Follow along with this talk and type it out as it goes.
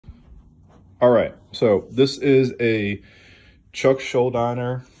All right, so this is a Chuck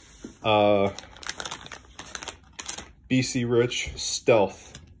Schuldiner BC Rich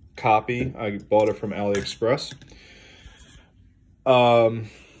Stealth copy. I bought it from AliExpress. I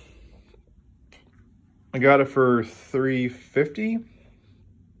got it for $3.50.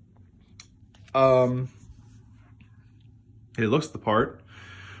 It looks the part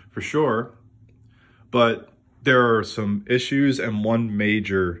for sure, but there are some issues and one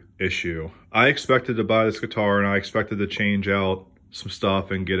major issue. I expected to buy this guitar and I expected to change out some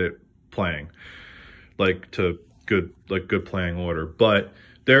stuff and get it playing like to good playing order, but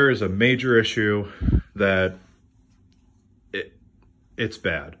there is a major issue that it's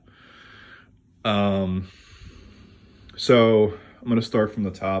bad. So I'm going to start from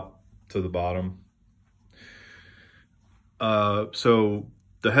the top to the bottom. So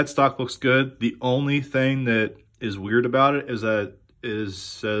the headstock looks good. The only thing that is weird about it is that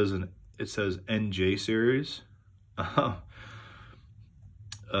it says NJ series.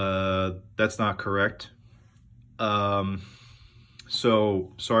 That's not correct.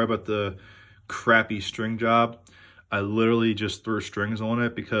 So sorry about the crappy string job. I literally just threw strings on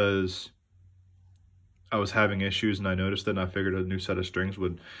it because I was having issues and I noticed it and I figured a new set of strings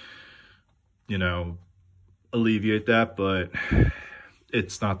would, you know, alleviate that, but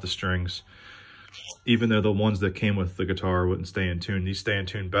it's not the strings. Even though the ones that came with the guitar wouldn't stay in tune. These stay in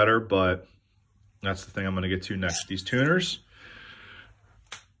tune better, but that's the thing I'm going to get to next. These tuners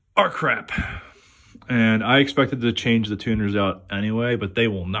are crap. And I expected to change the tuners out anyway, but they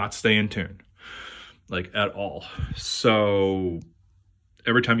will not stay in tune. Like, at all. So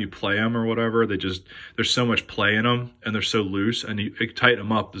every time you play them or whatever, there's so much play in them and they're so loose, and you tighten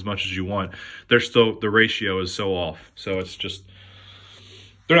them up as much as you want. The ratio is so off. So it's just,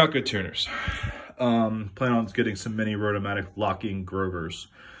 they're not good tuners. Plan on getting some mini Rotomatic locking Grovers.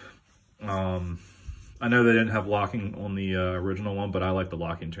 I know they didn't have locking on the original one, but I like the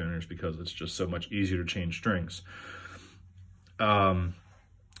locking tuners because it's just so much easier to change strings. The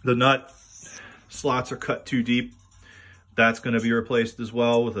nut slots are cut too deep. That's going to be replaced as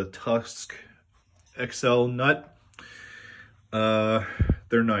well with a Tusk XL nut.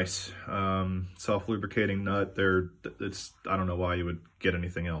 They're nice. Self-lubricating nut. I don't know why you would get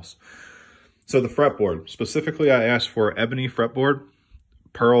anything else. So the fretboard, specifically I asked for ebony fretboard,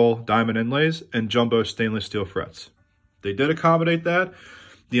 pearl diamond inlays, and jumbo stainless steel frets. They did accommodate that.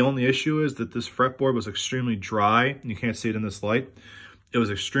 The only issue is that this fretboard was extremely dry. You can't see it in this light. It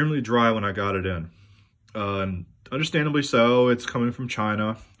was extremely dry when I got it in. And understandably so, it's coming from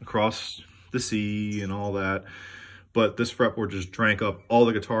China, across the sea and all that. But this fretboard just drank up all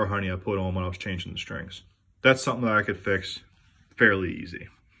the guitar honey I put on when I was changing the strings. That's something that I could fix fairly easy.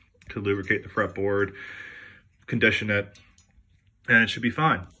 Could lubricate the fretboard, condition it, and it should be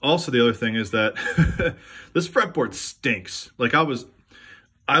fine. Also, the other thing is that this fretboard stinks. Like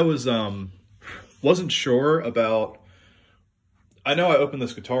wasn't sure about, I know I opened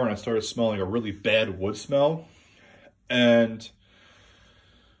this guitar and I started smelling a really bad wood smell, and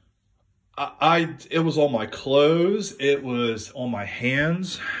it was on my clothes, it was on my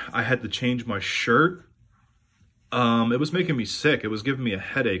hands, I had to change my shirt. It was making me sick. It was giving me a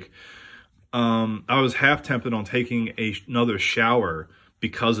headache. I was half tempted on taking another shower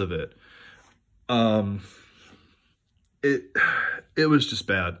because of it. It was just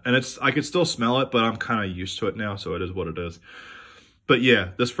bad. And I could still smell it, but I'm kind of used to it now, so it is what it is. But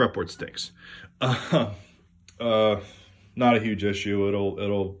yeah, this fretboard stinks. Not a huge issue.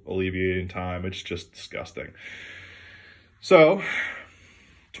 It'll alleviate in time. It's just disgusting. So,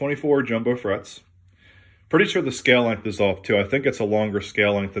 24 jumbo frets. Pretty sure the scale length is off too. I think it's a longer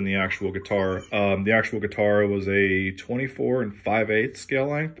scale length than the actual guitar. The actual guitar was a 24 5/8 scale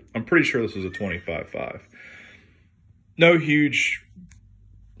length. I'm pretty sure this was a 25/5. No huge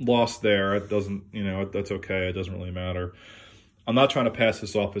loss there. It doesn't, you know, that's okay. It doesn't really matter. I'm not trying to pass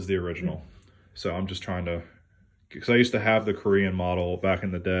this off as the original. So I'm just trying to, because I used to have the Korean model back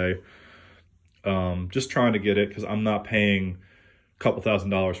in the day. Just trying to get it because I'm not paying a couple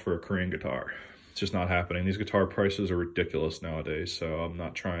 $1,000s for a Korean guitar. It's just not happening. These guitar prices are ridiculous nowadays, so I'm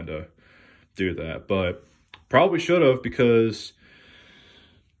not trying to do that. But probably should have, because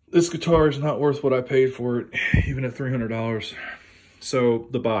this guitar is not worth what I paid for it, even at $300. So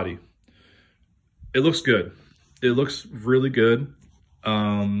the body, it looks good. It looks really good.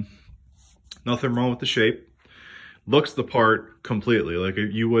 Nothing wrong with the shape. Looks the part completely. Like,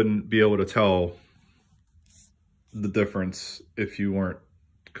 you wouldn't be able to tell the difference if you weren't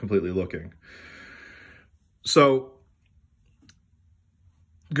completely looking. So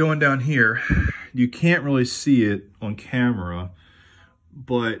going down here, you can't really see it on camera,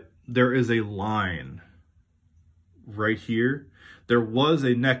 but there is a line right here. There was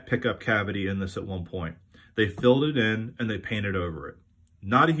a neck pickup cavity in this at one point. They filled it in and they painted over it.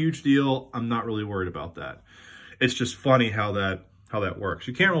 Not a huge deal. I'm not really worried about that. It's just funny how that works.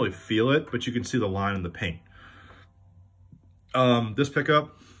 You can't really feel it, but you can see the line in the paint. This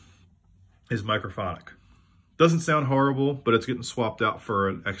pickup is microphonic. Doesn't sound horrible, but it's getting swapped out for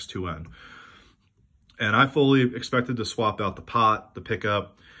an X2N. And I fully expected to swap out the pot, the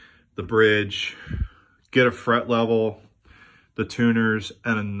pickup, the bridge, get a fret level, the tuners,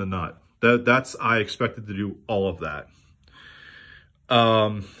 and the nut. I expected to do all of that.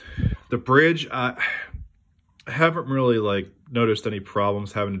 The bridge, I haven't really noticed any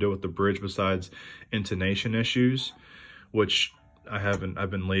problems having to do with the bridge besides intonation issues, which I've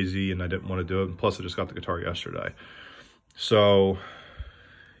been lazy and I didn't want to do it. And plus I just got the guitar yesterday. So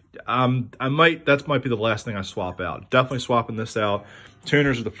that might be the last thing I swap out. Definitely swapping this out.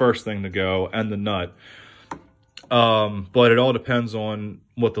 Tuners are the first thing to go, and the nut. But it all depends on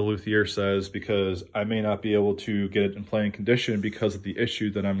what the luthier says, because I may not be able to get it in playing condition because of the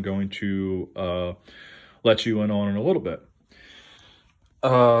issue that I'm going to let you in on in a little bit.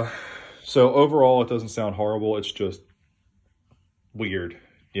 So overall, it doesn't sound horrible. It's just weird.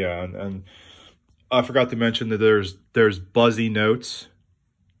 Yeah, and I forgot to mention that there's buzzy notes.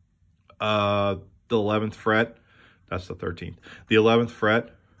 The 11th fret, that's the 13th. The 11th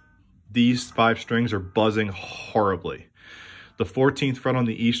fret, these 5 strings are buzzing horribly. The 14th fret on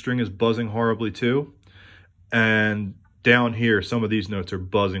the E string is buzzing horribly too. And down here, some of these notes are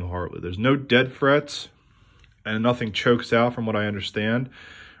buzzing horribly. There's no dead frets and nothing chokes out from what I understand,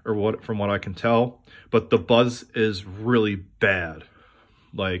 or from what I can tell. But the buzz is really bad.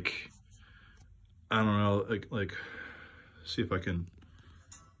 I don't know, see if I can...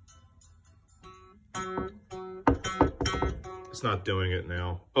 It's not doing it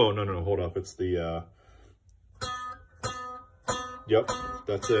now. Oh, no, hold up. It's the, yep,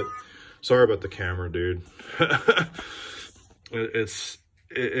 that's it. Sorry about the camera, dude.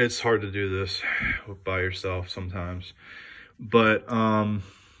 It's hard to do this by yourself sometimes. But,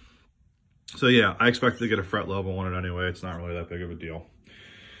 so yeah, I expected to get a fret level on it anyway. It's not really that big of a deal.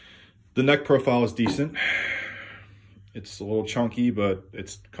 The neck profile is decent. It's a little chunky, but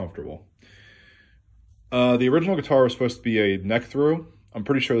it's comfortable. The original guitar was supposed to be a neck through. I'm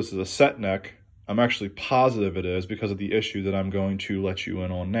pretty sure this is a set neck. I'm actually positive it is because of the issue that I'm going to let you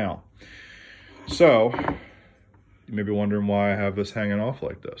in on now. So, you may be wondering why I have this hanging off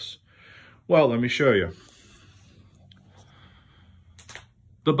like this. Well, let me show you.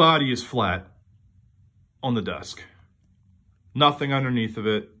 The body is flat on the desk. Nothing underneath of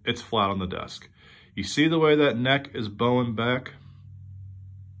it. It's flat on the desk. You see the way that neck is bowing back?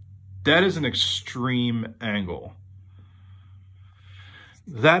 That is an extreme angle.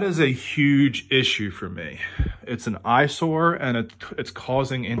 That is a huge issue for me. It's an eyesore, and it's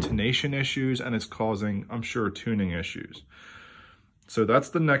causing intonation issues, and it's causing, I'm sure, tuning issues. So that's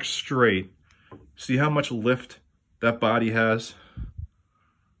the neck straight. See how much lift that body has?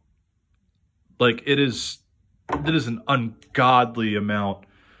 It is an ungodly amount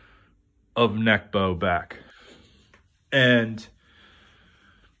of neck bow back. And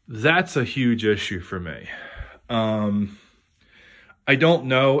that's a huge issue for me. I don't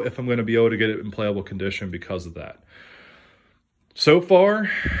know if I'm going to be able to get it in playable condition because of that. So far,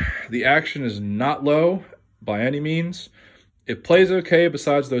 the action is not low by any means. It plays okay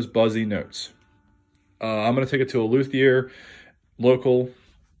besides those buzzy notes. I'm going to take it to a luthier local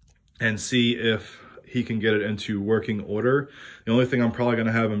and see if he can get it into working order. The only thing I'm probably going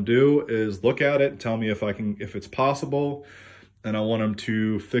to have him do is look at it and tell me if it's possible. And I want him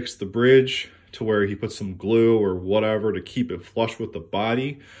to fix the bridge to where he puts some glue or whatever to keep it flush with the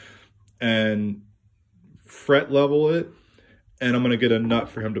body and fret level it. And I'm going to get a nut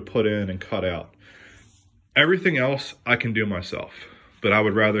for him to put in and cut out. Everything else I can do myself, but I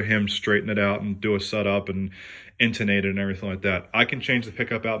would rather him straighten it out and do a setup and intonate it and everything like that. I can change the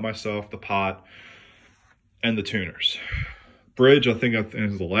pickup out myself, the pot, and the tuners. Bridge, I think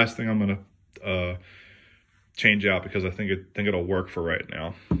is the last thing I'm going to change out because I think it'll work for right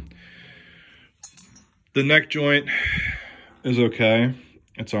now. The neck joint is okay.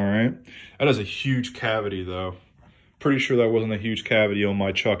 It's all right. That has a huge cavity though. Pretty sure that wasn't a huge cavity on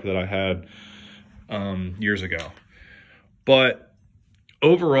my chuck that I had years ago. But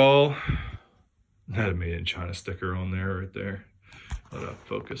overall, I had a Made in China sticker on there right there. Let that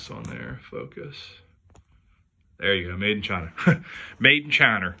focus on there, focus. There you go, Made in China. Made in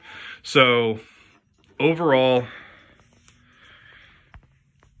China. So overall,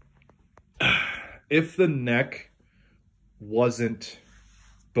 if the neck wasn't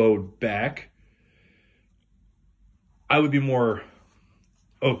bowed back, I would be more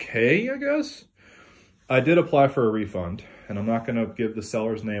okay, I guess. I did apply for a refund, and I'm not going to give the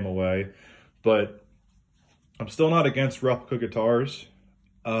seller's name away, but I'm still not against replica guitars.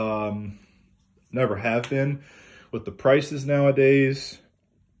 Never have been. With the prices nowadays,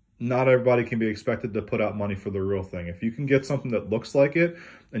 not everybody can be expected to put out money for the real thing. If you can get something that looks like it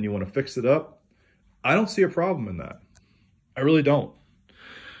and you want to fix it up, I don't see a problem in that. I really don't.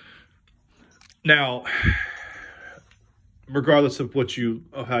 Now, regardless of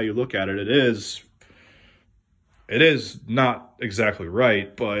how you look at it, it is not exactly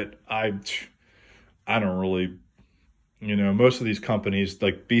right, but I don't really, most of these companies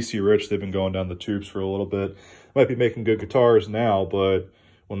like BC Rich, they've been going down the tubes for a little bit. Might be making good guitars now, but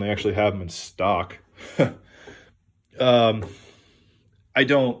when they actually have them in stock, I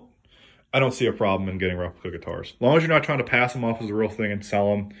don't see a problem in getting replica guitars. As long as you're not trying to pass them off as a real thing and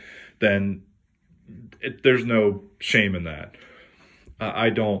sell them, then there's no shame in that.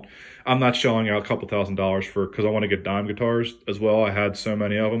 I'm not shelling out a couple $1,000s because I want to get dime guitars as well. I had so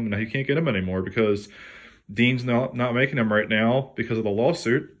many of them. Now you can't get them anymore because Dean's not making them right now because of the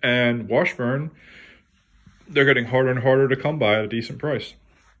lawsuit, and Washburn, they're getting harder and harder to come by at a decent price.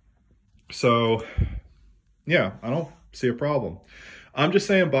 So yeah, I don't see a problem. I'm just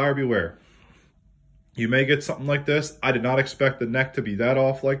saying, buyer beware. You may get something like this. I did not expect the neck to be that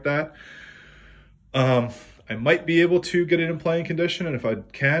off like that. I might be able to get it in playing condition, and if I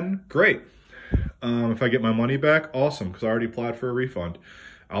can, great. If I get my money back, awesome, because I already applied for a refund.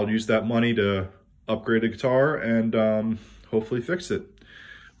 I'll use that money to upgrade the guitar and hopefully fix it.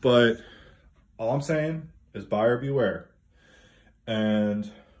 But all I'm saying is buyer beware. And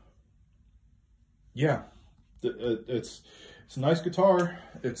yeah, it's a nice guitar.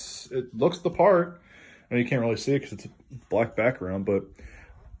 It looks the part. I mean, you can't really see it because it's a black background, but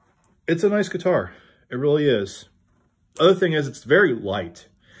it's a nice guitar. It really is. Other thing is, it's very light.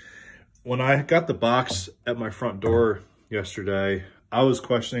 When I got the box at my front door yesterday, I was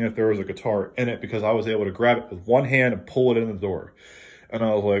questioning if there was a guitar in it because I was able to grab it with one hand and pull it in the door. And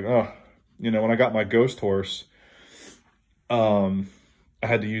I was like, oh, when I got my Ghost Horse, I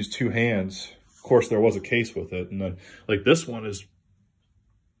had to use two hands. Of course, there was a case with it. And then, like, this one is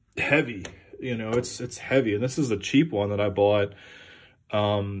heavy. It's heavy. And this is a cheap one that I bought.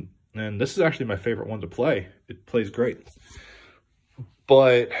 And this is actually my favorite one to play. It plays great.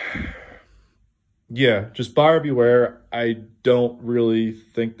 But yeah, just buyer beware. I don't really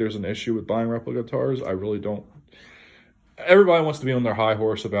think there's an issue with buying replica guitars. I really don't. Everybody wants to be on their high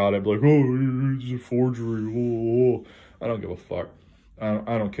horse about it. Like, oh, it's a forgery. Oh. I don't give a fuck.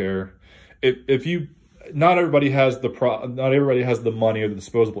 I don't care. Not everybody has the money or the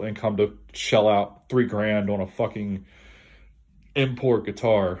disposable income to shell out $3,000 on a fucking import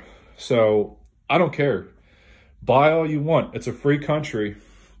guitar. So I don't care. Buy all you want. It's a free country.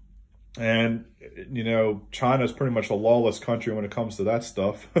 And, China's pretty much a lawless country when it comes to that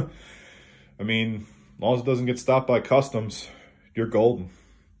stuff. I mean, as long as it doesn't get stopped by customs, you're golden.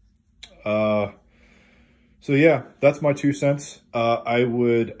 So yeah, that's my 2 cents. I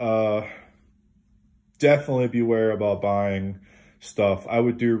would definitely beware about buying stuff. I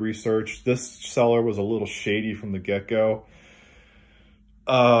would do research. This seller was a little shady from the get-go.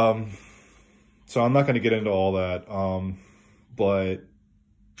 So I'm not going to get into all that. But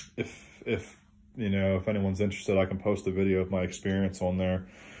if anyone's interested, I can post a video of my experience on there.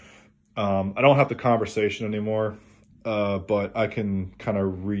 I don't have the conversation anymore, but I can kind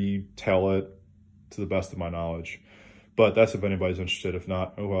of retell it to the best of my knowledge. But that's if anybody's interested. If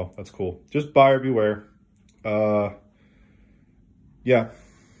not, oh well, that's cool. Just buyer beware. Yeah.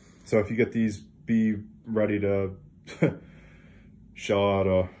 So if you get these, be ready to shell out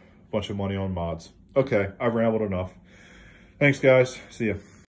a bunch of money on mods. Okay, I've rambled enough. Thanks, guys. See ya.